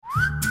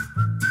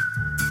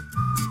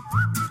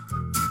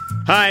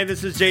Hi,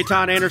 this is J.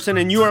 Todd Anderson,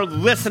 and you are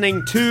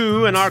listening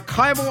to an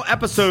archival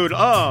episode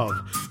of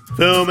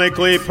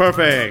Filmically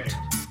Perfect.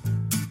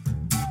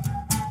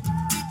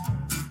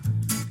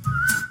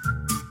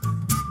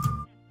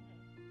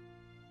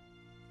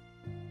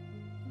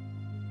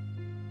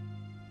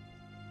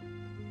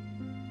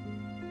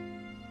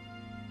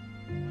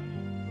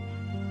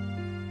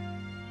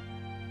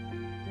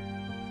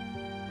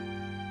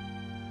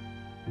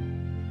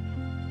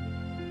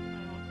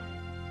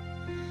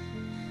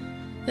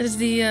 That is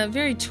the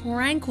very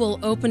tranquil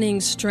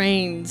opening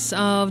strains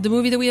of the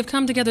movie that we have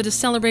come together to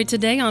celebrate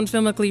today on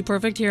Filmically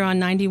Perfect here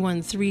on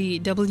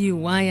 91.3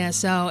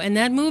 WYSO. And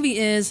that movie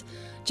is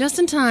just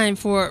in time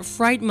for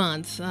Fright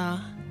Month,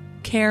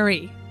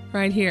 Carrie,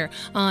 right here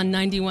on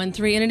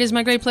 91.3. And it is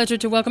my great pleasure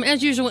to welcome,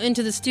 as usual,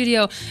 into the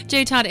studio,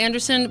 J. Todd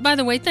Anderson. By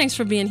the way, thanks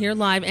for being here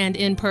live and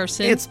in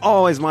person. It's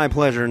always my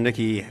pleasure,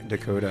 Nikki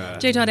Dakota.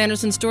 J. Todd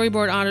Anderson,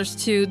 storyboard artist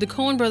to the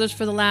Coen brothers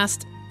for the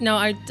last... No,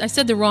 I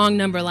said the wrong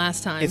number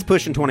last time. It's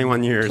pushing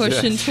 21 years.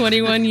 Pushing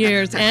 21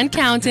 years and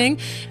counting.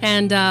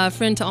 And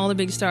friend to all the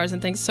big stars.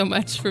 And thanks so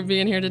much for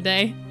being here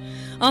today.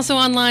 Also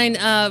online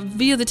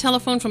via the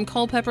telephone from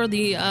Culpeper,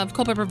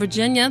 Culpeper,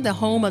 Virginia, the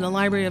home of the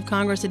Library of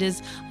Congress. It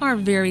is our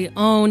very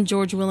own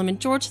George Williman.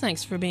 George,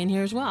 thanks for being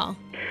here as well.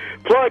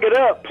 Plug it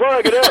up.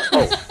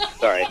 Oh,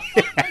 sorry.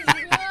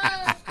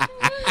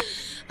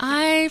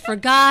 I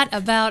forgot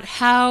about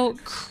how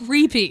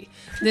creepy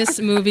this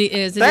movie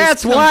is.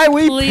 That's why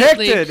we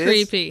picked it.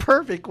 Creepy. It's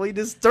perfectly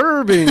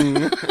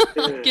disturbing.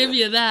 I'll give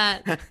you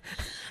that.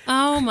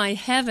 Oh, my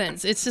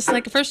heavens. It's just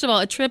like, first of all,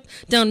 a trip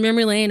down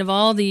memory lane of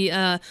all the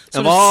sort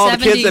of all 70s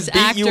the kids that beat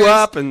actors. you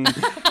up and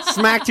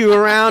smacked you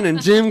around in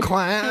gym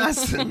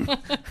class.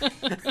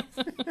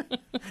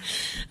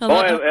 Boy,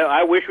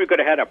 I wish we could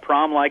have had a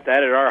prom like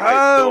that at our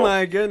high school. Oh,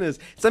 my goodness.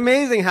 It's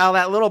amazing how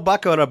that little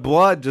bucket of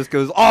blood just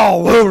goes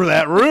all over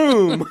that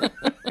room.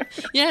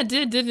 Yeah, it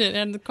did, didn't it?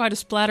 And quite a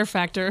splatter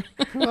factor.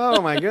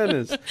 Oh, my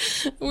goodness.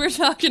 We're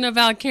talking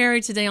about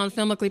Carrie today on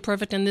Filmically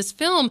Perfect, and this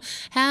film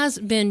has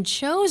been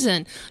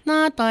chosen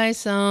not by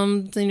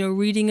some,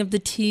 reading of the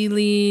tea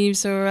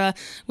leaves or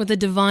with a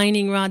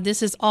divining rod.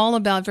 This is all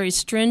about very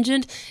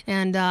stringent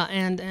and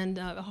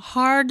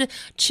hard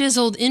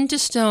chiseled into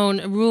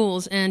stone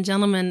rules. And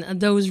gentlemen,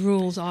 those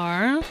rules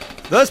are...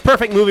 Those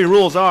perfect movie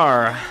rules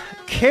are: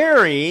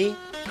 Carrie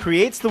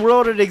creates the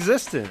world it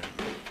exists in.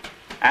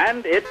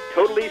 And it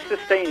totally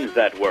sustains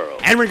that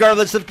world. And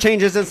regardless of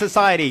changes in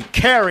society,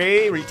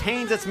 Carrie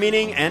retains its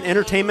meaning and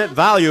entertainment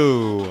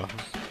value.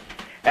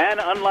 And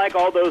unlike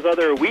all those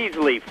other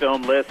Weasley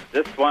film lists,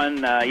 this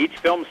one, each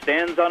film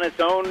stands on its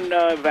own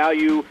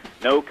value.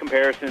 No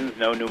comparisons,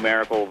 no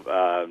numerical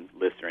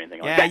list or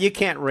anything like that. Yeah, you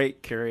can't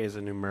rate Carrie as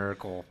a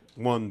numerical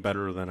one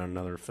better than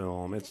another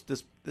film. It's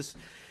this.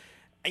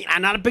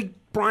 I'm not a big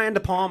Brian De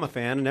Palma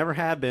fan, never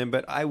have been,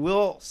 but I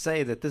will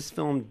say that this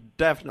film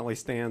definitely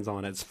stands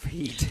on its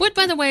feet. What,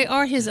 by the way,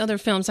 are his other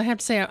films? I have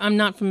to say I'm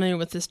not familiar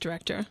with this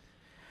director.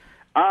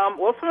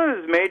 Well, some of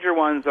his major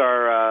ones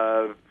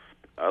are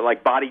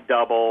like Body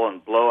Double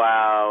and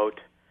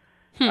Blowout.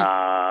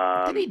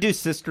 Did he do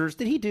Sisters?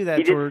 Did he do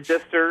that, George? He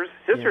did Sisters.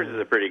 Sisters is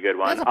a pretty good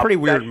one. That's a pretty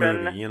weird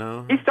movie, you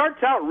know? He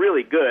starts out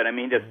really good. I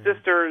mean, he does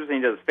Sisters, and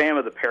he does Phantom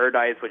of the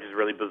Paradise, which is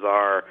really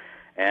bizarre,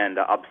 and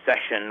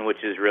Obsession,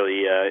 which is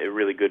really a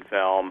really good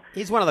film.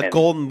 He's one of the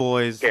golden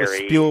boys with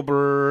Carrie.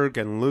 Spielberg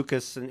and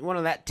Lucas, and one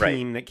of that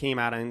team that came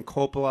out in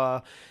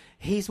Coppola.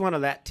 He's one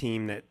of that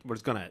team that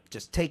was going to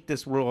just take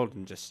this world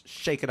and just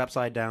shake it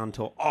upside down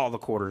until all the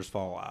quarters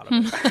fall out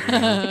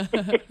of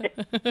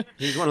it.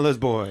 He's one of those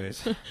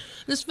boys.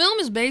 This film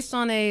is based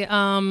on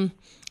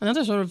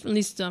another sort of, at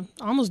least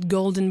almost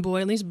golden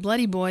boy, at least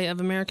bloody boy of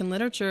American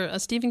literature,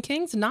 Stephen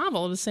King's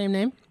novel of the same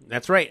name.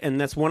 That's right, and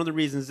that's one of the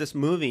reasons this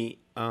movie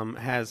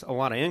has a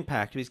lot of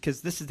impact,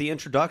 because this is the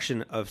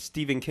introduction of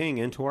Stephen King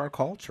into our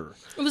culture.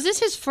 Was this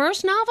his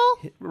first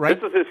novel? Right.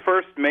 This was his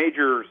first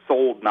major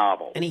sold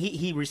novel. And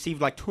he received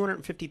like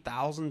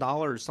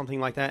 $250,000, something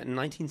like that, in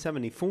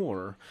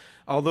 1974.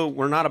 Although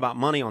we're not about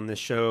money on this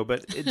show,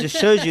 but it just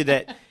shows you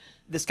that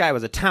this guy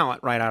was a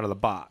talent right out of the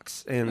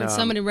box. And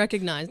somebody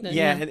recognized it.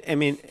 Yeah, I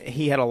mean,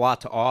 he had a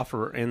lot to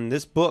offer, and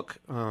this book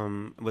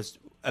was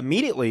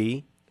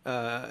immediately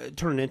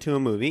turned into a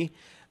movie.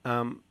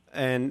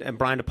 And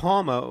Brian De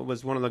Palma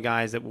was one of the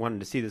guys that wanted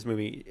to see this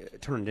movie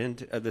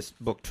this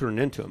book turned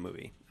into a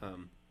movie.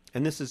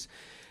 And this is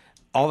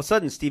all of a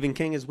sudden Stephen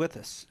King is with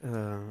us,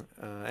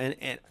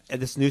 and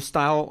this new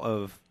style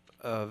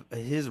of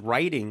his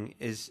writing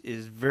is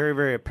very,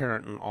 very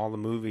apparent in all the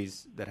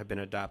movies that have been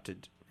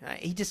adapted.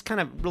 He just kind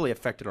of really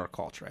affected our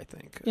culture, I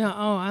think. Yeah.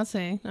 Oh, I'll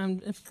say.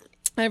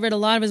 I read a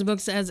lot of his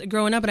books as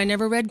growing up, but I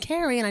never read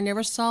Carrie, and I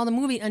never saw the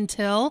movie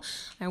until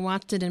I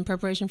watched it in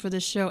preparation for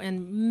this show.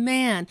 And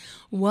man,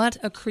 what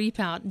a creep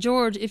out!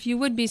 George, if you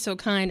would be so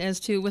kind as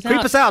to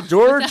creep us out,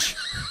 George.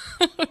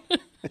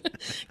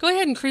 Go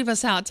ahead and creep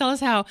us out. Tell us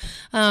how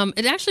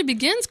it actually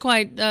begins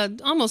quite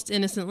almost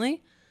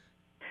innocently.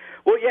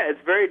 Well, yeah,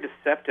 it's very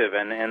deceptive,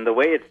 and the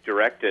way it's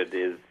directed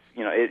is,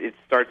 it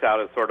starts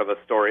out as sort of a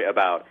story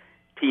about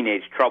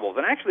teenage troubles,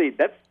 and actually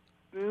that's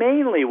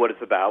mainly what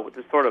it's about, with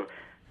this sort of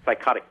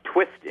psychotic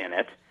twist in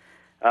it.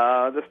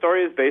 The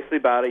story is basically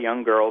about a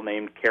young girl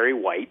named Carrie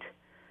White,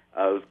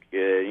 who's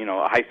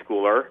a high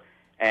schooler.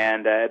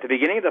 And at the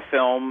beginning of the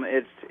film,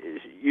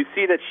 you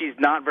see that she's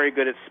not very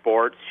good at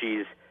sports.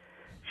 She's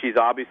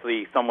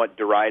obviously somewhat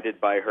derided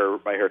by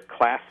her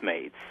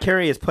classmates.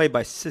 Carrie is played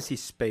by Sissy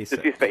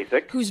Spacek. Sissy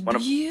Spacek, who's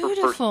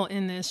beautiful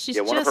in this.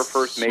 She's one of her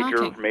first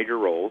shocking. major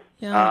roles.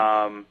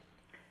 Yeah.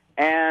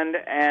 And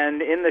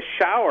in the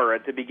shower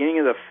at the beginning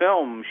of the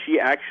film,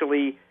 she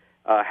actually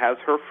has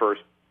her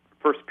first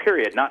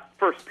period, not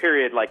first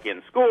period like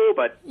in school,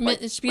 but like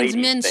it means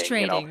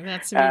menstruating. Thing,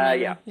 That's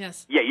yeah.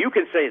 Yes. Yeah, you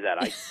can say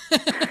that.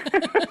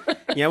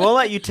 Yeah, we'll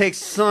let you take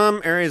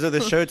some areas of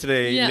the show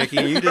today,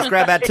 Nikki. You just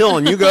grab that till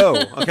and you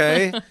go,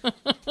 okay?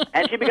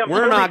 And she becomes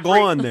We're not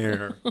going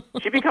there.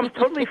 She becomes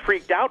totally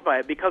freaked out by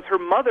it because her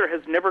mother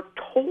has never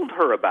told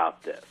her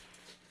about this.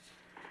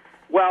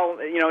 Well,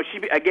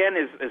 she again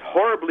is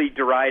horribly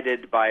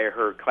derided by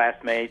her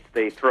classmates.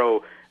 They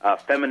throw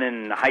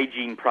feminine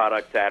hygiene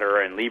products at her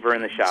and leave her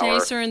in the shower.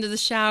 Chase her into the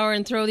shower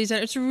and throw these at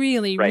her. It's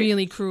really,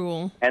 really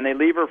cruel. And they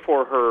leave her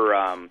for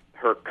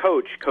her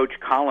coach, Coach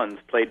Collins,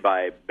 played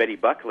by Betty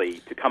Buckley,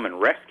 to come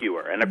and rescue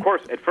her. And, of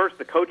course, at first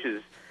the coach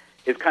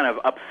is kind of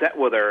upset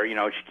with her.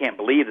 She can't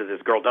believe that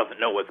this girl doesn't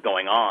know what's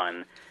going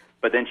on.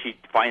 But then she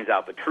finds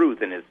out the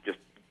truth and is just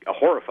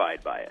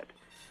horrified by it.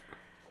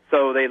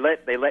 So they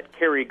let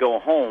Carrie go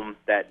home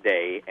that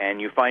day,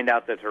 and you find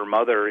out that her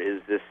mother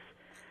is this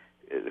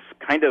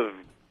kind of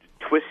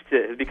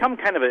twisted, has become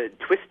kind of a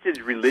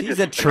twisted religious She's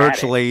a fanatic,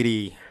 church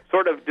lady.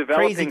 Sort of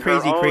developing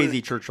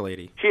crazy church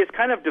lady. She has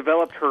kind of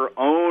developed her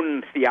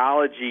own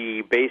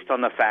theology based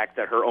on the fact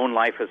that her own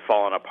life has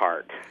fallen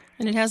apart.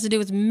 And it has to do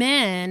with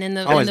men and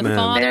the men.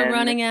 father Men.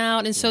 running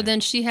out, and so then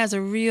she has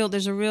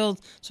there's a real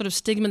sort of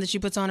stigma that she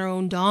puts on her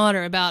own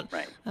daughter about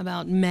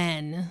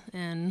men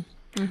and.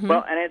 Mm-hmm.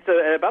 Well, and it's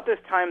about this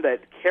time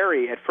that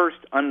Carrie, at first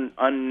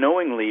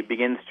unknowingly,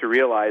 begins to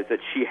realize that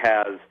she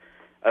has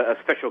a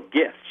special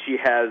gift. She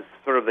has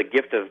sort of the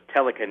gift of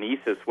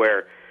telekinesis,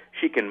 where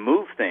she can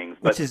move things,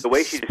 but the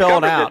way she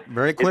spelled discovers out it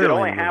very is clearly it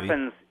only in the movie.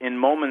 happens in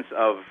moments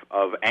of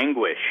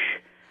anguish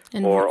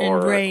and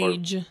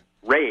rage.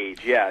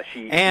 Rage, yeah.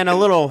 And a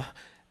little,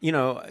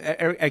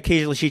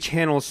 occasionally she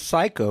channels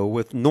Psycho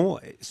with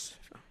noise.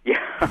 Yeah.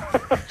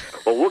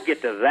 Well, we'll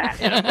get to that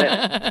in a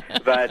minute.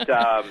 But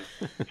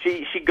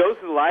she goes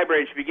to the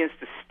library and she begins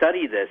to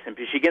study this, and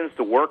she begins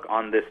to work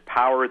on this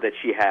power that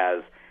she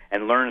has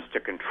and learns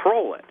to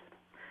control it.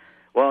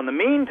 Well, in the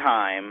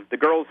meantime, the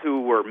girls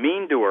who were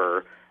mean to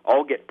her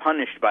all get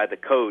punished by the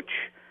coach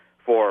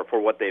for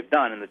what they've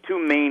done. And the two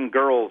main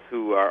girls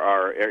who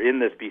are in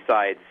this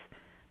besides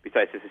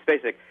Sissy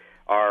Spacek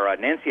are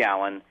Nancy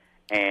Allen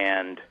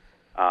and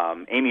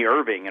Amy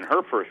Irving in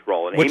her first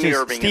role. And Which Amy is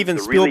Irving Steven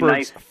is the really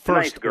Spielberg's nice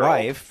first girl,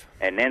 wife.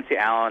 and Nancy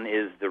Allen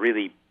is the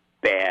really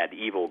bad,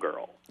 evil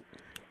girl.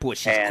 Boy,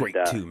 she's great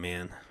too,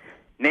 man.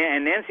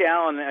 And Nancy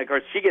Allen, of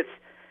course, she gets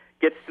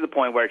to the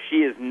point where she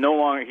is no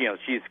longer,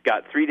 she's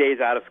got 3 days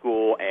out of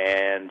school,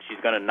 and she's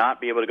going to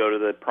not be able to go to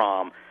the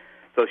prom.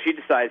 So she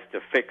decides to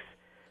fix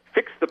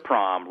the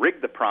prom,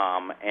 rig the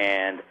prom,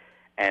 and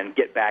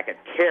get back at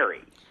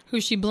Carrie, who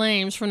she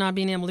blames for not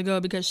being able to go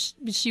because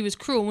she was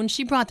cruel when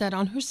she brought that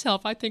on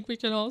herself, I think we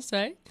can all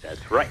say.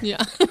 That's right. Yeah.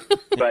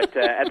 But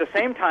at the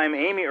same time,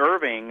 Amy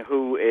Irving,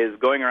 who is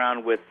going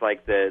around with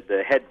like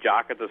the head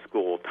jock at the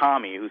school,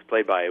 Tommy, who's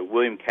played by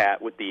William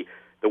Catt, with the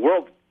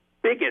world's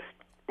biggest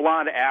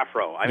blonde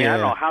afro. I mean, I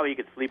don't know how he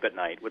could sleep at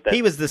night with that.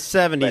 He was the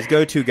 70s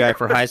go-to guy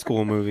for high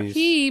school movies.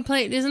 He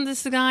played, isn't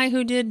this the guy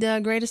who did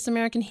Greatest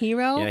American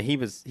Hero? Yeah, he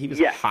was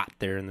hot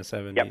there in the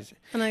 70s. Yep.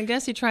 And I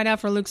guess he tried out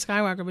for Luke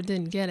Skywalker but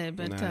didn't get it.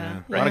 But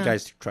a lot of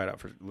guys tried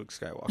out for Luke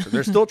Skywalker.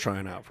 They're still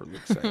trying out for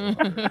Luke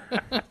Skywalker.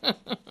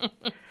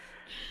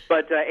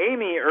 But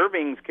Amy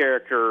Irving's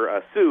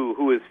character, Sue,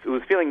 who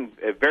was feeling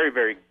very,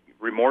 very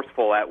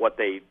remorseful at what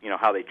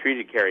how they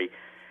treated Carrie,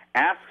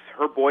 asks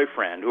her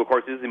boyfriend, who of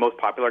course is the most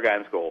popular guy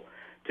in school,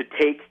 to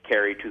take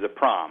Carrie to the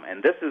prom.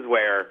 And this is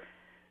where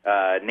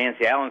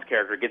Nancy Allen's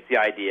character gets the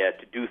idea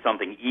to do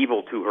something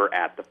evil to her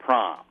at the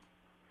prom.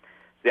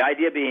 The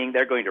idea being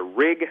they're going to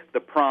rig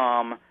the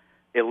prom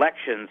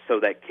election so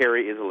that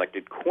Carrie is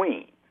elected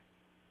queen.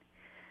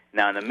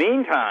 Now, in the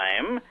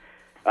meantime,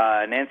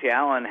 Nancy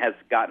Allen has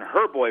gotten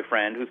her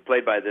boyfriend, who's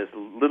played by this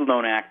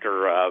little-known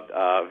actor,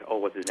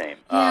 what's his name?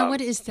 Yeah,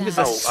 what is that?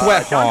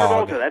 Sweat John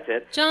hog. Travolta, that's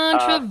it. John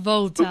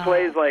Travolta. Who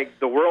plays like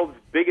the world's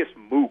biggest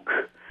mook.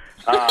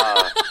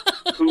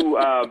 Who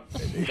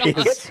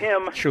gets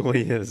him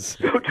Truly is.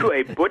 go to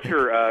a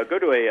butcher, go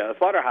to a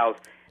slaughterhouse,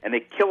 and they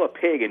kill a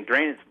pig and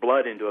drain its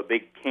blood into a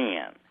big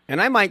can.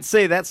 And I might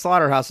say that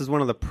slaughterhouse is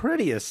one of the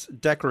prettiest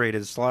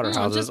decorated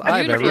slaughterhouses just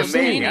I've beautiful. ever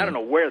Amazing. seen. I don't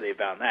know where they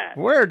found that.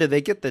 Where did they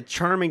get the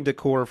charming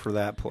decor for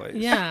that place?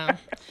 Yeah.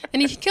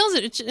 And he kills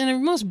it in a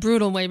most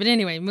brutal way. But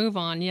anyway, move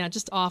on. Yeah,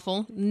 just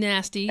awful,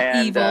 nasty,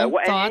 evil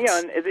thoughts.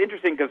 And it's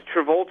interesting because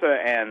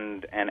Travolta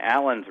and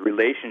Allen's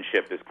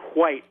relationship is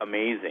quite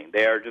amazing.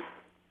 They are just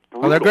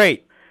brutal. Oh, they're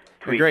great.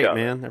 They're each great, other.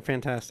 man. They're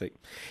fantastic.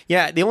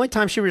 Yeah, the only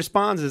time she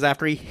responds is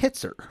after he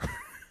hits her.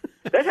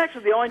 That's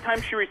actually the only time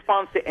she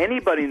responds to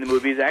anybody in the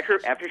movie is after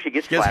she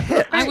gets slapped.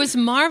 hit. I was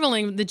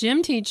marveling. The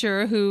gym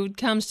teacher who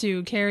comes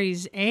to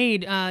Carrie's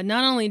aid,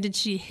 not only did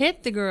she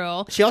hit the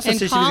girl, She also and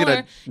said she was call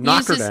gonna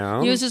knock her uses,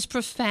 down. uses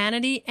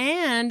profanity,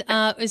 and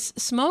is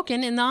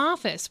smoking in the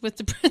office with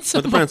the principal.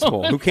 With the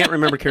principal, who can't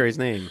remember Carrie's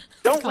name.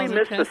 Don't we Calls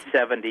miss her the Cass.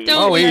 70s?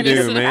 Don't Oh, we we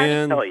miss do, it?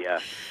 man. I tell you.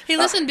 Hey,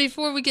 listen,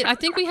 before we get, I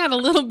think we have a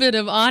little bit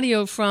of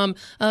audio from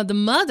the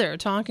mother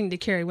talking to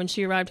Carrie when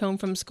she arrived home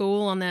from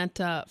school on that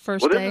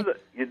first Well, day.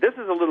 this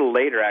is a little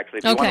later, actually.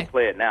 If you want Okay. to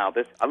play it now,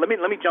 let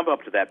me jump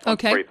up to that point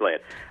Okay. before you play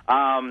it.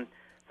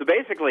 So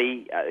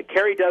basically,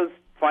 Carrie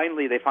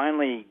they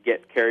finally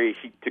get Carrie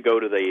to go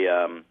to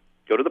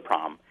the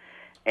prom,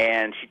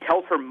 and she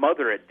tells her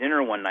mother at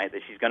dinner one night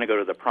that she's going to go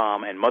to the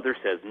prom, and mother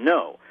says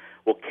no.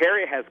 Well,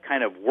 Carrie has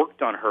kind of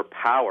worked on her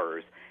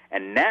powers,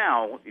 and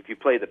now, if you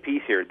play the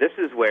piece here, this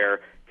is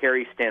where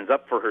Carrie begins to stand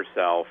up for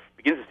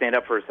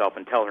herself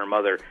and tell her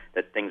mother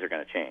that things are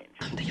going to change.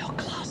 Come to your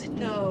closet.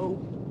 No.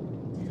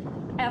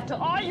 After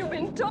all you've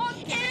been taught,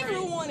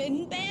 Everyone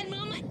isn't bad,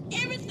 Mama.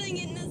 Everything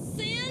in the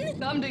sin.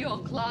 come to your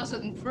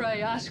closet and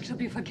pray. Ask to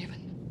be forgiven.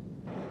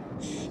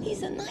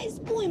 He's a nice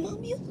boy,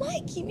 Mom. You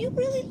like him. You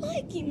really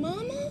like him,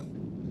 Mama.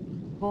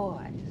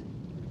 Boys.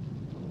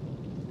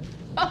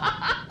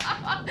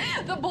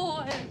 The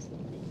boys.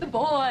 The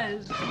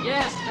boys.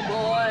 Yes, the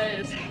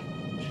boys.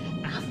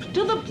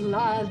 After the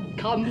blood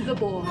come the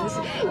boys,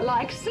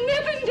 like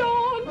sniffing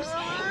dogs,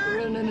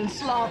 grinning and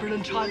slobbering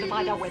and trying to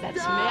find out where that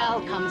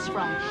smell comes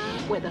from.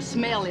 Where the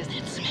smell is,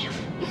 that smell.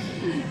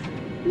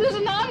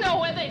 Listen, I know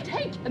where they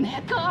take in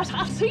their cars.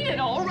 I've seen it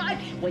all right.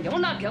 Well, you're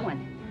not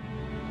going.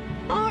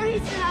 Already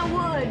said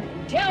I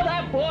would. Tell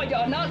that boy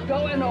you're not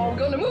going or we're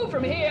going to move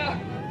from here.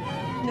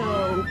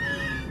 No.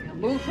 You'll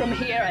move from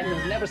here and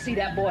you'll never see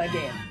that boy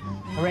again.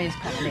 Lorraine's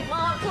coming in.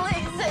 Mom,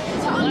 please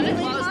sit talk Let to it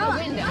me. close the Mama.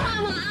 window.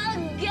 Mama,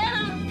 I'll get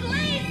him.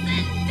 Please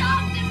sit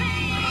talk to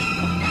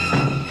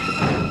me.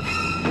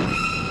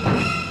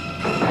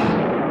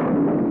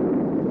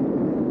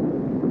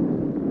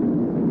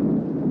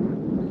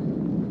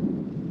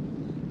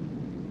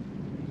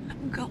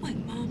 I'm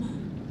going, Mama.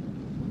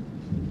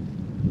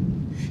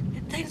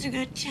 And things are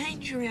going to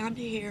change around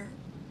here.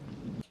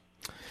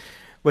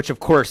 Which,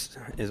 of course,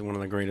 is one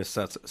of the greatest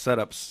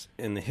setups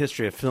in the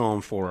history of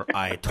film for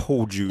I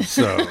Told You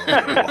So.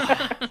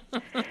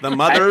 The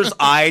mother's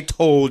I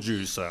Told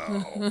You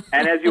So.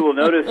 And as you will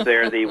notice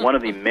there, one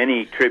of the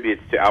many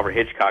tributes to Alfred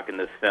Hitchcock in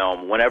this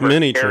film, whenever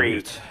Many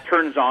Carrie tributes.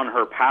 turns on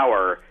her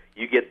power,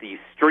 you get these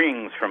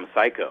strings from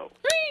Psycho.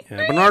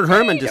 Yeah, Bernard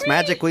Herrmann just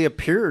magically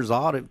appears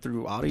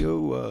through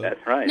audio. That's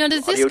right. Now,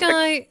 does this Audio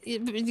guy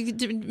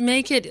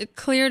make it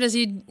clear? Does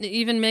he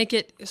even make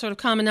it sort of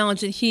common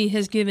knowledge that he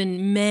has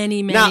given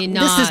many Now,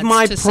 nods this is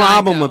my to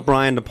problem Psycho? with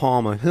Brian De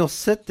Palma. He'll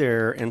sit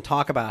there and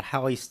talk about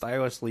how he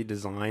stylishly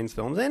designs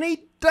films, and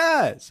he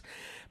does.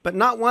 But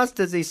not once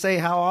does he say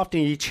how often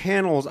he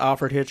channels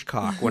Alfred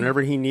Hitchcock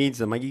whenever he needs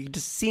them. Like, you can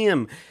just see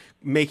him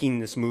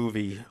making this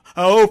movie.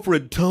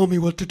 Alfred, tell me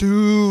what to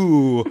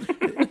do.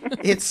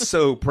 It's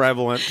so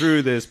prevalent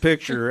through this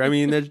picture. I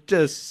mean, there's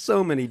just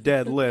so many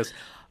dead lists.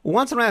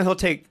 Once in a while, he'll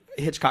take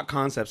Hitchcock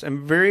concepts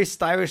and very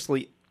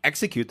stylishly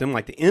execute them,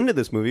 like the end of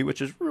this movie,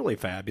 which is really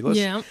fabulous.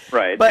 Yeah.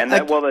 Right, But, and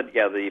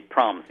the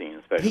prom scene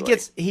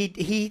especially.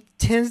 He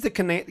tends to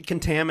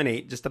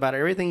contaminate just about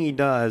everything he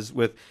does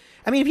with.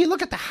 I mean, if you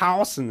look at the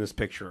house in this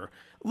picture,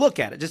 look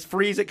at it, just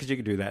freeze it because you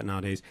can do that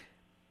nowadays.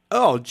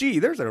 Oh, gee,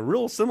 there's a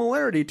real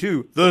similarity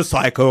to the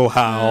Psycho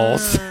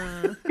house.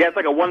 Yeah, it's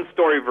like a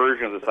one-story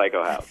version of the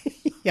Psycho house.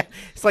 Yeah,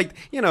 it's like,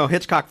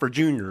 Hitchcock for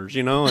juniors.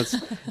 It's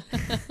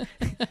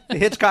the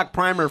Hitchcock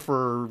primer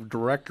for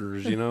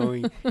directors. He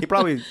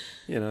probably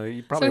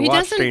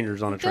watched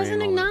Strangers on a Train. He doesn't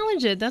and all that.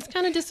 acknowledge it. That's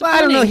kind of Well, disappointing.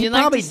 I don't know. He You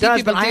like probably to see does,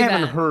 people but I do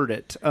haven't that. heard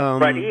it.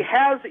 Right, he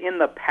has in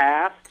the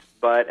past,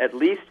 but at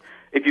least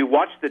if you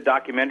watch the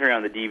documentary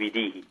on the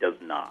DVD, he does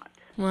not.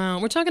 Wow,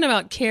 we're talking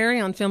about Carrie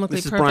on Filmically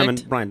This is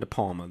Perfect. Brian De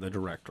Palma, the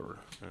director.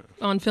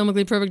 On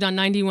Filmically Perfect on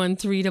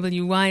 91.3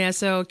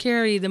 WYSO.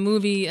 Carrie, the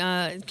movie,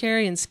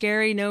 Carrie and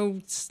Scary.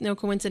 No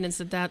coincidence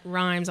that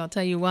rhymes. I'll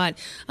tell you what.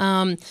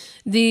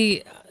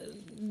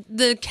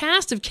 The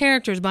cast of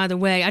characters, by the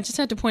way, I just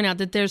had to point out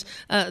that there's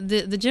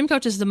the gym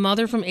coach is the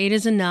mother from Eight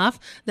Is Enough.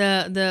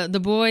 The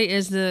boy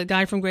is the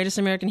guy from Greatest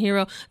American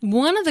Hero.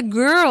 One of the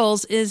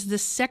girls is the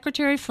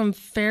secretary from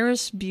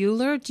Ferris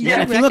Bueller. Do you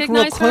Yeah, if you look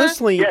recognize real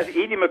closely, Yes,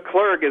 Edie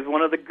McClurg is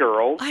one of the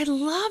girls. her? I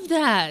love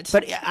that.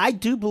 but I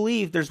do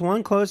believe there's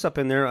one close up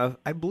in there of,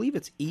 I believe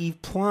it's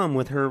Eve Plum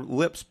with her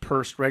lips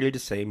pursed, ready to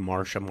say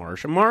Marsha,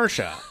 Marsha,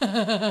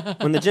 Marsha.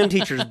 When the gym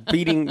teacher's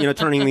beating,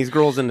 turning these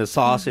girls into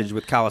sausage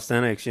with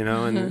calisthenics,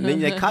 and And then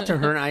they cut to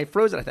her, and I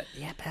froze it. I thought,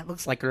 yeah, that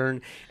looks like her.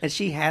 And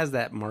she has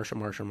that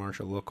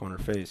Marsha look on her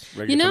face.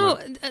 You know,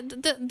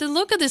 the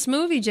look of this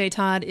movie, J.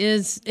 Todd,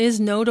 is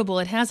notable.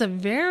 It has a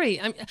very,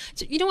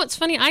 you know what's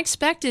funny? I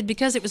expected,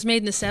 because it was made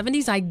in the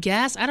 70s, I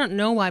guess, I don't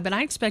know why, but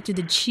I expected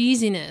the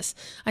cheesiness.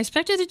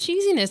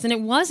 And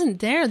it wasn't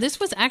there. This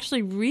was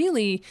actually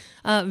really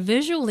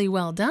visually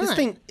well done. This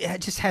thing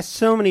just has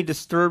so many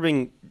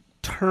disturbing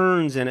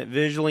turns in it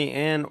visually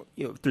and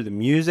through the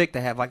music.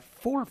 They have like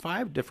 4 or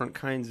 5 different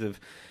kinds of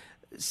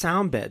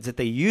sound beds that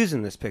they use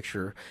in this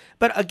picture.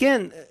 But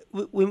again,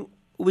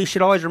 we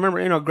should always remember,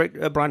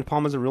 Brian De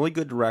Palma is a really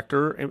good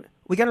director, and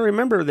we got to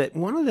remember that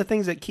one of the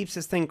things that keeps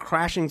this thing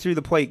crashing through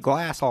the plate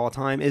glass all the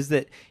time is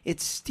that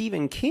it's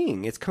Stephen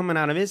King. It's coming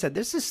out of his head.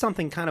 This is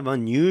something kind of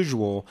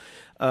unusual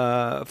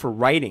for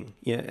writing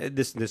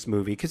this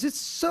movie, because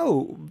it's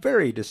so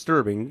very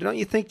disturbing. Don't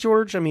you think,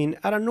 George? I mean,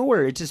 out of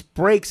nowhere, it just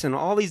breaks in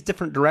all these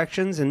different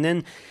directions, and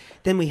then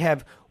we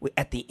have,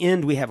 at the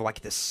end, we have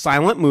like this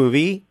silent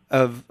movie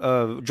of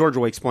George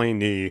will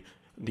explain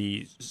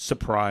the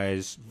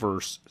surprise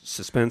verse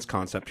suspense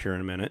concept here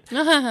in a minute.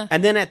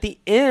 And then at the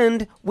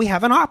end, we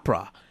have an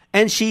opera.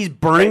 And she's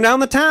burning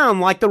down the town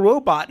like the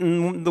robot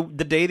in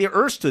the day the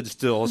Earth stood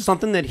still.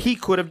 Something that he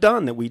could have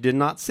done that we did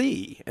not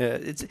see.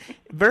 It's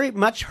very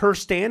much her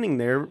standing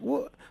there.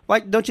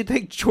 Like, don't you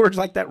think, George,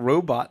 like that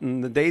robot in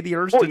the day the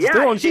Earth stood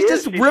still? And she's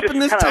just ripping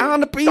this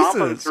town to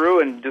pieces.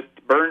 Through and just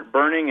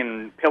burning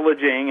and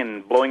pillaging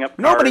and blowing up cars.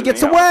 Nobody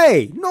gets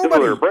away.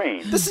 Nobody. Her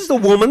brain. This is the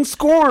woman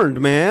scorned,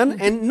 man,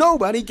 and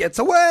nobody gets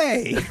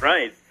away. That's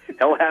right.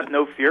 Hell hath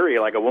no fury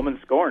like a woman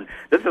scorned.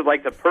 This is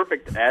like the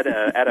perfect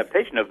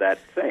adaptation of that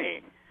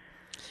saying.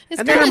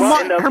 And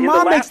then her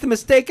mom makes the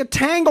mistake of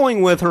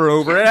tangling with her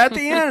over it at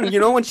the end,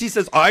 when she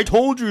says, "I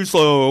told you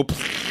so."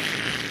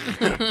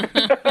 I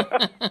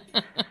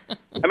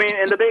mean,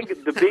 and the big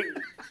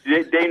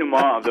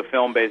denouement of the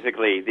film,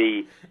 basically,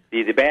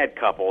 the bad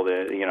couple,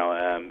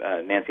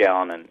 Nancy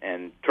Allen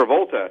and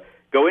Travolta,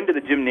 go into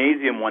the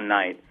gymnasium one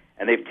night,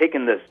 and they've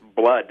taken this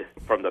blood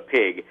from the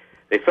pig.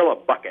 They fill a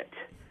bucket,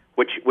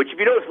 which if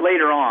you notice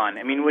later on,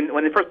 I mean,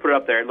 when they first put it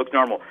up there, it looks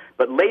normal.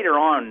 But later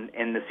on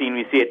in the scene,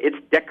 we see it's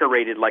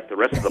decorated like the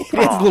rest of the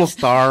prom. It's a little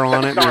star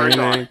on it. Stars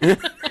on it.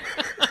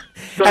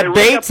 So at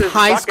Bates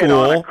High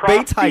School,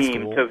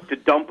 to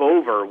dump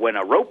over when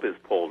a rope is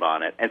pulled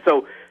on it. And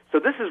so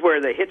this is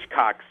where the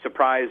Hitchcock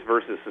surprise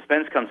versus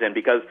suspense comes in,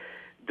 because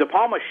De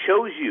Palma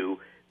shows you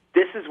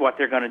this is what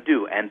they're going to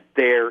do, and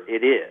there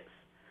it is.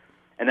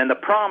 And then the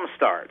prom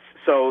starts.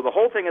 So the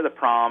whole thing of the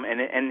prom,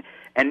 and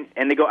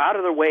they go out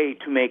of their way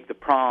to make the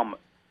prom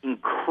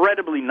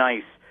incredibly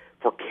nice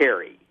for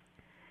Carrie.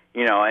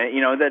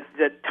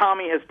 That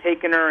Tommy has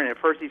taken her, and at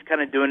first he's kind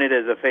of doing it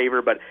as a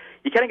favor, but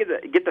you kind of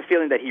get the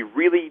feeling that he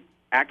really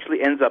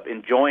actually ends up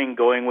enjoying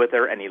going with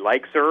her, and he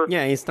likes her.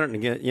 Yeah, he's starting to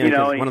get, he's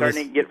starting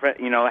to get,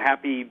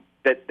 happy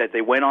that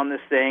they went on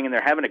this thing, and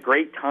they're having a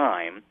great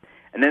time,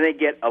 and then they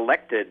get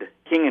elected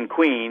king and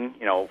queen,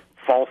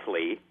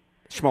 falsely.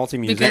 Schmaltzy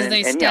music. Because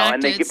they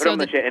stacked they put on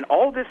the shit. And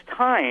all this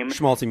time,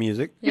 schmaltzy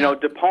music.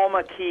 De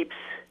Palma keeps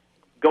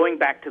going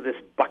back to this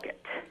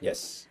bucket.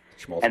 Yes.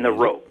 Schmaltzy and the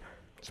music. Rope.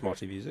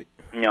 Schmaltzy music.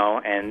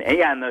 And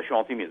the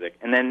schmaltzy music.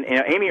 And then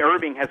Amy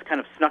Irving has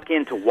kind of snuck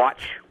in to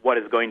watch what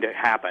is going to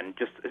happen.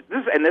 This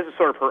is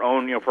sort of her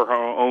own, for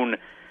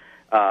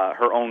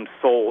her own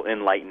soul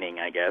enlightening,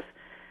 I guess.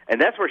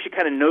 And that's where she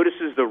kind of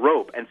notices the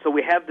rope. And so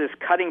we have this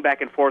cutting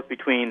back and forth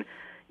between,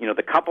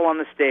 the couple on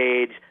the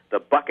stage, the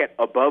bucket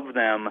above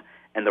them,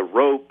 and the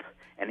rope,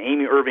 and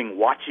Amy Irving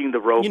watching the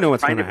rope,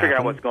 trying to figure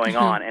out what's going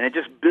on, and it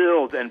just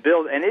builds and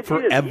builds, and it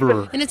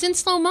forever. And it's in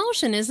slow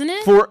motion, isn't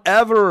it?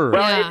 Forever.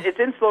 Well, it's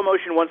in slow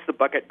motion once the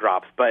bucket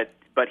drops, but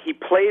he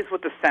plays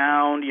with the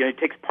sound. He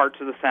takes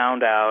parts of the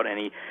sound out, and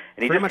he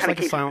just kind of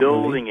keeps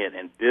building it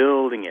and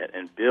building it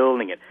and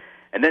building it,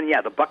 and then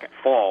the bucket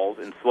falls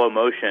in slow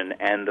motion,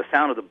 and the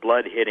sound of the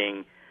blood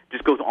hitting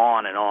just goes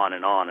on and on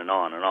and on and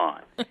on and on.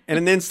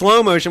 And then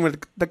slow motion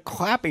with the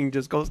clapping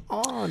just goes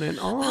on and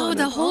on. Oh,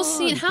 the whole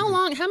scene. How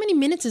long? How many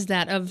minutes is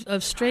that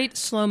of straight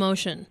slow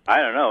motion? I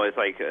don't know. It's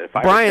like 5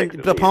 Brian or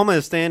 6. De Palma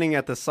is standing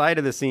at the side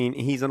of the scene.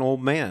 He's an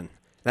old man.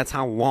 That's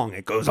how long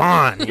it goes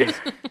on.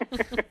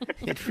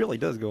 It really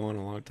does go on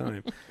a long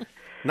time.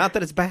 Not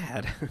that it's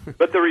bad.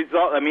 But the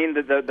result,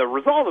 the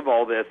result of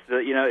all this,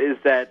 is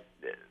that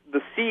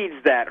the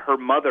seeds that her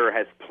mother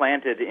has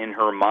planted in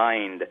her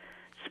mind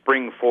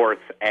spring forth,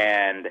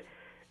 and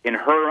in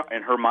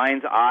her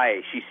mind's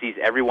eye, she sees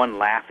everyone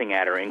laughing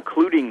at her,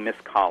 including Miss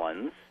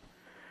Collins,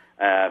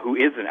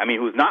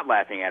 who's not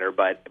laughing at her,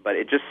 but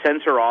it just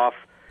sends her off.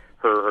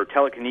 Her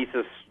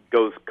telekinesis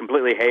goes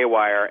completely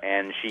haywire,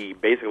 and she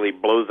basically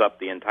blows up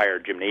the entire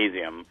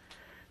gymnasium.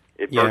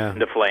 It bursts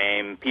into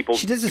flame.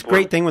 She does this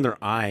great thing with her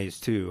eyes,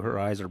 too. Her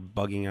eyes are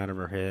bugging out of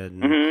her head.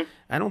 And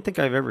I don't think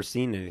I've ever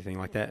seen anything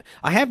like that.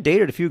 I have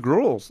dated a few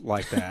girls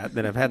like that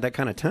have had that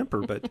kind of temper,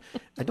 but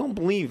I don't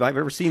believe I've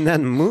ever seen that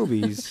in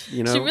movies.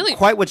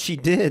 Quite what she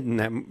did in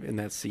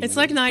that scene. It's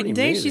like night and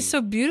day. Amazing. She's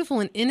so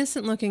beautiful and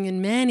innocent looking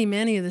in many,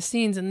 many of the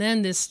scenes, and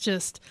then this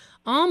just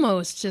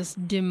almost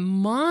just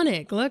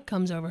demonic look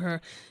comes over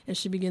her as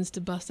she begins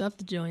to bust up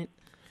the joint.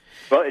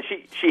 Well,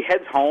 she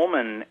heads home,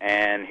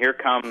 and here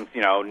comes,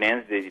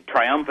 the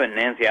triumphant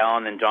Nancy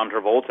Allen and John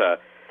Travolta.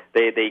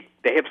 They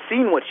have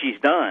seen what she's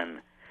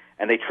done,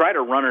 and they try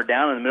to run her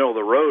down in the middle of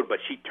the road, but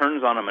she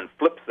turns on them and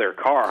flips their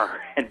car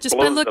and Just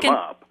blows by them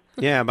up.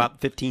 Yeah, about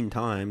 15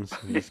 times.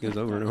 It just goes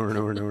over and over and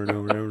over and over and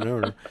over and over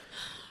and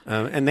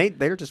over. And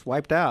they're just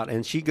wiped out.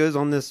 And she goes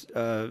on this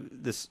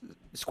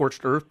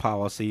scorched earth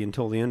policy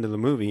until the end of the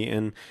movie.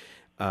 And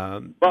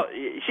well,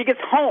 she gets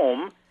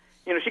home.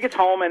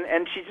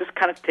 And she just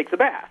kind of takes a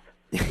bath.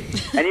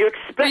 And you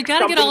expect you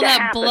gotta something get all to that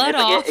happen. blood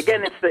off.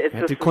 Again, it's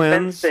the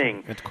suspense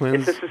thing. It's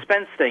the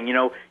suspense thing.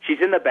 She's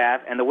in the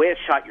bath, and the way it's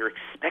shot, you're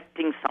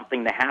expecting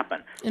something to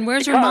happen. And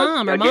where's her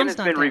mom? Her again, mom's it's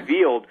not been there.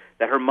 revealed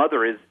that her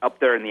mother is up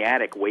there in the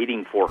attic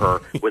waiting for her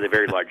with a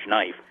very large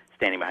knife,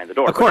 standing behind the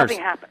door. Of course. But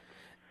nothing happens.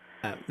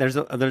 there's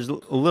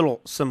a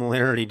little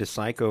similarity to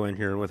Psycho in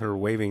here with her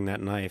waving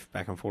that knife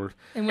back and forth.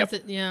 And with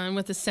and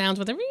with the sounds,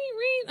 with the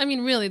I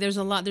mean, really, there's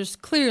a lot. There's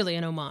clearly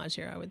an homage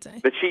here, I would say.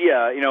 But she,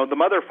 the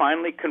mother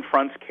finally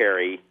confronts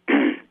Carrie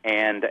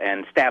and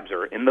stabs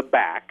her in the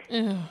back.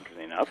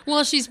 Interesting enough.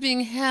 Well, she's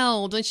being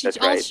held. And That's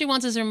all right. she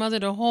wants is her mother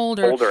to hold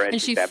her,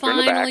 and she stabs her in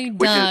the finally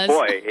back, does.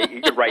 Which is, boy,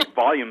 you could write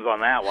volumes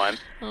on that one.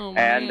 Oh,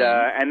 and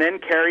man. and then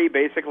Carrie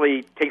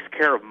basically takes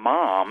care of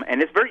Mom,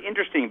 and it's very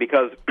interesting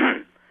because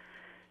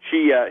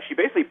she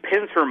basically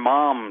pins her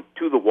mom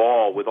to the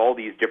wall with all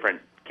these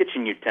different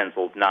kitchen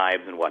utensils,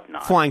 knives, and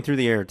whatnot. Flying through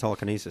the air,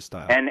 telekinesis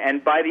style.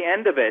 And by the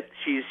end of it,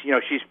 she's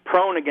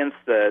prone against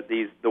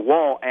the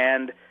wall.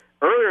 And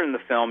earlier in the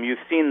film, you've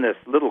seen this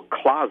little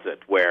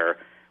closet where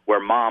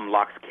Mom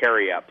locks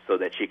Carrie up so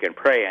that she can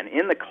pray. And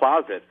in the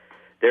closet,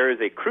 there is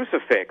a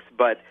crucifix,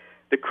 but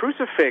the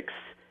crucifix,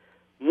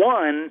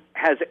 one,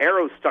 has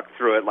arrows stuck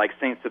through it like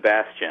Saint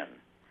Sebastian,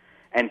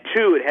 and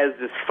two, it has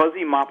this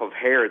fuzzy mop of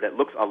hair that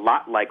looks a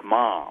lot like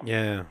Mom.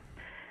 Yeah.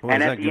 Boy,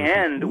 And is at that the goofy.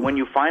 end, when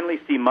you finally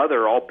see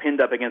Mother all pinned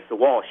up against the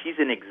wall, she's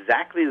in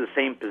exactly the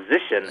same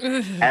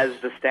position as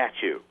the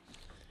statue.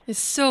 It's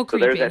so So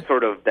creepy. there's that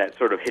sort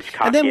of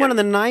Hitchcockian. And then one of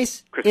the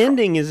nice crisscross.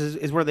 ending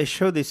is where they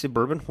show the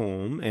suburban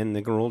home and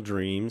the girl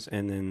dreams,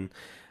 and then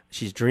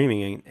she's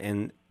dreaming,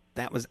 and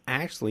that was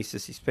actually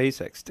Sissy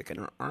Spacek sticking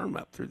her arm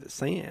up through the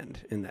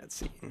sand in that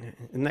scene.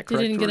 Isn't that She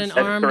correct? didn't get George? an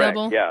That's arm correct,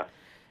 double? Yeah.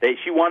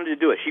 She wanted to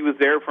do it. She was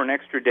there for an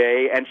extra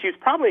day, and she was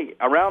probably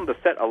around the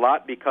set a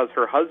lot because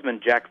her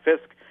husband, Jack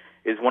Fisk,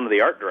 is one of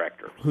the art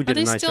directors. Who did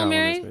they a nice still job on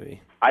married? this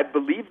movie. I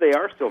believe they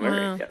are still married.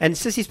 Wow. Yes. And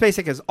Sissy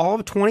Spacek is all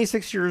of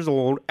 26 years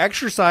old,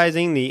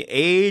 exercising the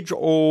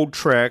age-old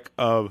trick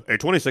of a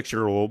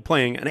 26-year-old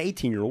playing an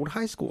 18-year-old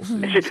high school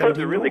student. She does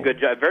a really good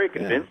job, very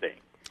convincing.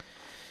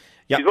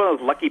 Yeah. She's one of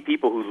those lucky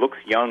people who looks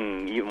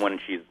young even when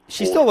she's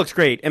She old. still looks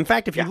great. In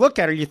fact, if you Yeah. look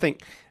at her, you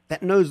think,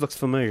 that nose looks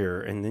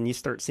familiar, and then you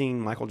start seeing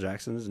Michael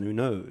Jackson's new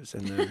nose,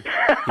 and then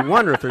you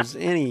wonder if there's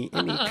any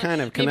kind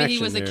of connection Maybe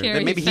he was a there. Carrie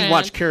That maybe he fan.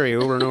 watched Carrie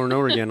over and over and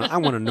over again. I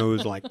want a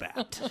nose like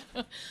that.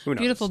 Who knows?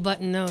 Beautiful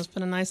button nose,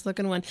 but a nice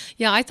looking one.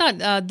 Yeah, I thought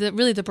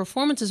really the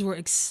performances were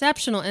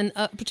exceptional, and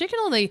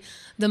particularly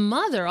the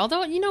mother.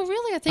 Although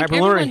really, I think Piper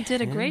everyone Laurie.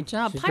 did a Yeah, great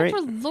job. she's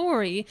Piper great.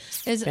 Laurie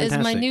is my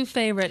Fantastic. new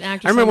favorite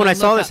actress. I remember when I I'm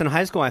saw gonna this look in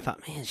high school, I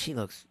thought, man, she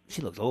looks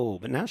old,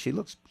 but now she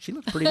looks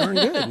pretty darn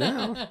good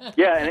now.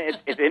 Yeah, and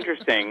it's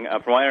interesting.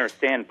 From what I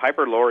understand,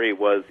 Piper Laurie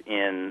was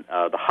in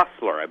The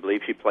Hustler. I believe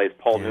she plays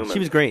Paul Yeah, Newman's she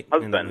was great in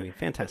husband. that movie.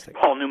 Fantastic.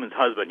 Paul Newman's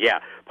husband, yeah.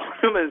 Paul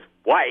Newman's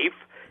wife,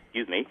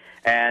 excuse me.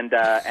 And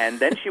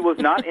then she was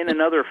not in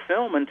another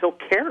film until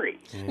Carrie.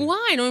 up.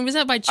 Why? I mean, was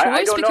that by choice?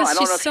 I don't know. Because I don't know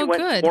she's if so she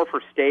went good. more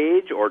for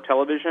stage or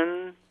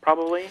television,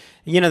 probably.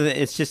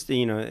 It's just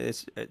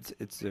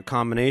it's a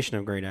combination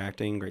of great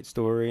acting, great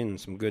story,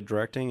 and some good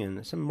directing,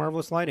 and some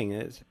marvelous lighting.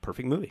 It's a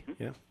perfect movie.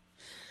 Yeah.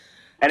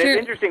 And Sure. it's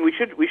interesting. We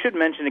should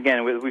mention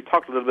again. We've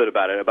talked a little bit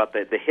about it, about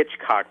the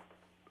Hitchcock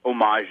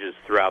homages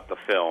throughout the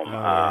film.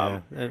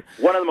 Yeah.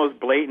 One of the most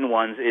blatant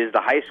ones is the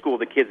high school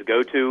the kids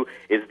go to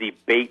is the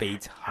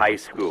Bates High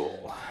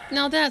School.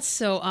 Now that's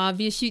so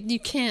obvious. You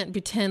can't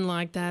pretend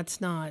like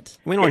that's not.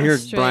 We don't hear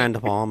straight. Brian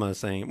De Palma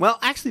saying, well,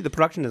 actually, the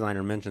production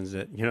designer mentions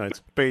it. It's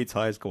Bates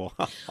High School.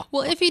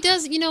 Well, if he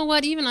does, you know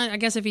what? Even I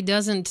guess if he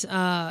doesn't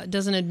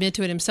admit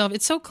to it himself,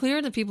 it's so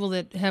clear to people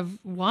that have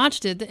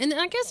watched it, and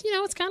I guess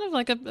it's kind of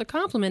like a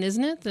compliment,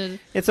 isn't it?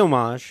 It's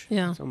homage.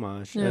 Yeah. It's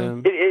homage. Yeah.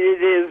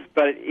 It is,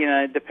 but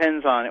it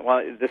depends on.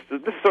 Well, this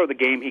is sort of the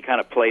game he kind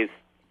of plays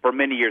for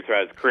many years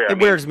throughout his career. It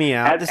wears me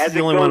out. This is the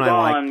only one I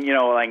like. As it goes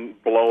on,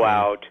 like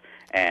Blowout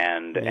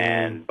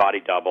and Body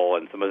Double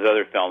and some of those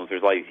other films,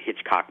 there's like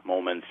Hitchcock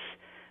moments.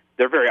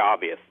 They're very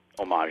obvious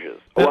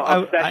homages. Well,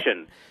 Well,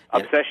 Obsession.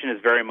 Obsession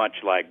is very much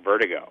like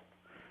Vertigo.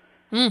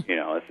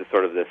 It's just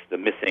sort of the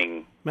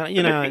missing. Well,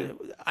 the missing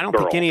I don't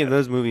girl. think any of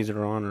those movies that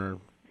are on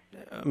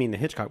I mean, the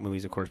Hitchcock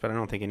movies, of course, but I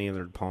don't think any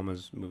other De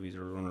Palma's movies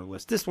are on our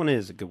list. This one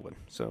is a good one,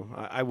 so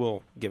I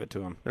will give it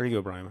to him. There you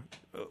go, Brian.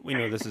 We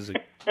know this is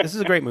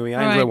a great movie.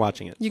 I enjoy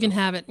watching it. You can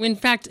have it. In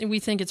fact, we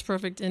think it's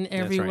perfect in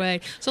every That's right.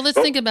 way. So let's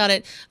think about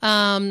it.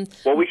 Well,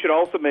 we should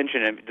also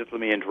mention, and just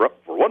let me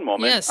interrupt for one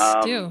moment. Yes,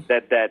 do.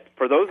 That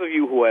for those of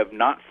you who have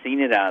not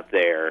seen it out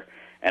there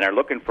and are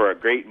looking for a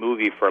great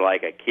movie for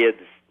like a kid's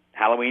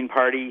Halloween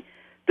party,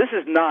 this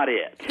is not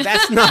it.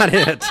 That's not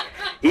it.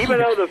 Even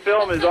though the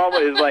film is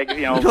almost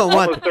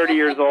almost 30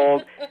 years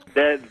old,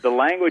 the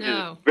language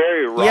is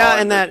very raw. Yeah,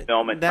 in and this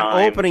film that at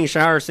times. opening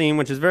shower scene,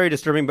 which is very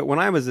disturbing. But when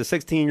I was a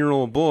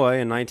 16-year-old boy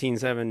in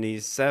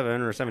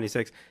 1977 or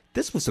 76,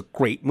 this was a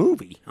great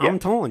movie. Yeah. I'm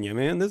telling you,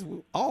 man.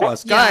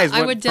 Us guys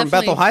from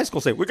Bethel High School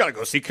say we got to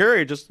go see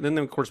Carrie. Then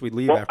of course we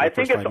leave after the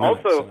first 5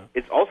 minutes.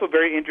 It's also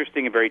very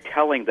interesting and very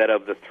telling that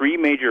of the three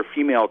major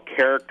female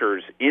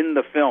characters in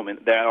the film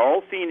that are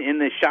all seen in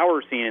the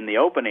shower scene in the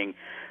opening,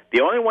 the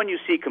only one you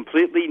see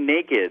completely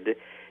naked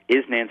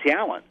is Nancy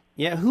Allen.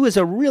 Yeah, who is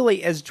a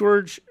really, as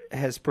George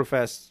has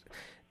professed,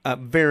 a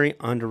very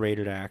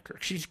underrated actor.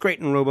 She's great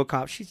in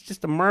RoboCop. She's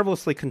just a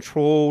marvelously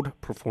controlled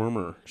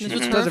performer. She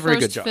This was does her a very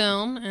good first job.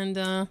 film,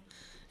 and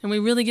we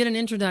really get an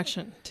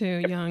introduction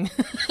to Young.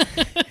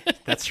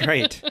 That's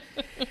right.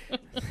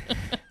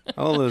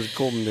 All those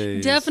golden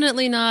days.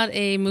 Definitely not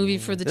a movie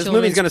for the This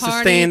children's movie's going to party.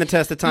 sustain the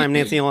test of time.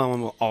 Nancy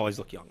Allen will always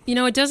look young. You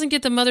know, it doesn't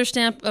get the mother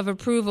stamp of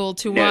approval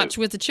to watch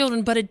with the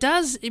children, but it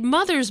does.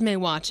 Mothers may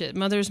watch it.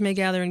 Mothers may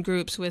gather in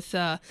groups with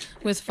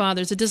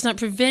fathers. It does not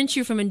prevent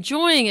you from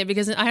enjoying it,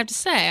 because I have to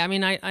say, I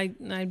mean,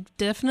 I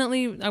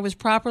definitely was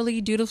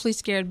properly, dutifully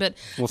scared, but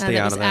We'll stay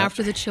that out was of that.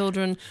 after the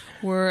children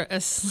were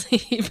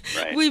asleep.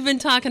 Right. We've been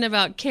talking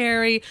about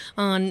Carrie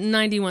on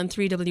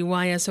 91.3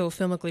 WYSO,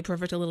 Filmically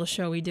Perfect, a little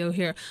show we do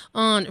here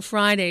on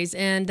Fridays.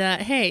 And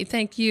hey,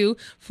 thank you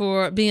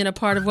for being a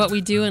part of what we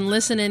do and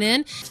listening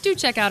in. Do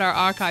check out our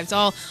archives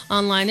all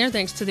online there,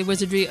 thanks to the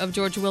wizardry of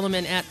George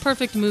Williman at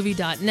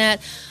perfectmovie.net.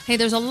 Hey,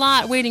 there's a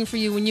lot waiting for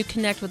you when you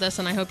connect with us,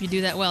 and I hope you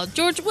do that well.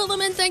 George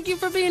Williman, thank you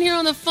for being here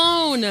on the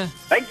phone.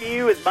 Thank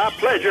you. It's my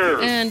pleasure.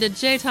 And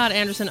J. Todd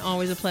Anderson,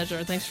 always a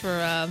pleasure. Thanks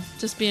for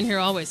just being here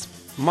always.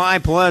 My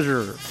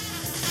pleasure.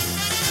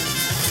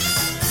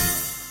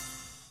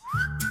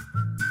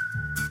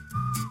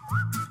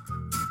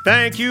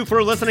 Thank you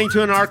for listening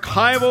to an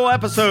archival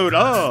episode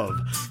of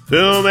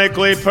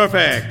Filmically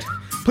Perfect.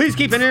 Please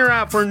keep an ear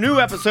out for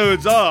new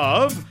episodes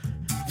of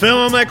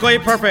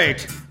Filmically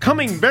Perfect,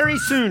 coming very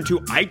soon to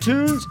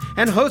iTunes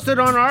and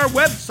hosted on our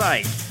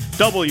website,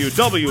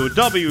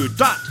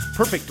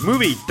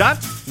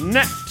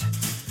 www.perfectmovie.net.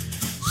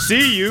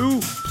 See you,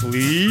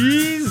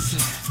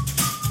 please.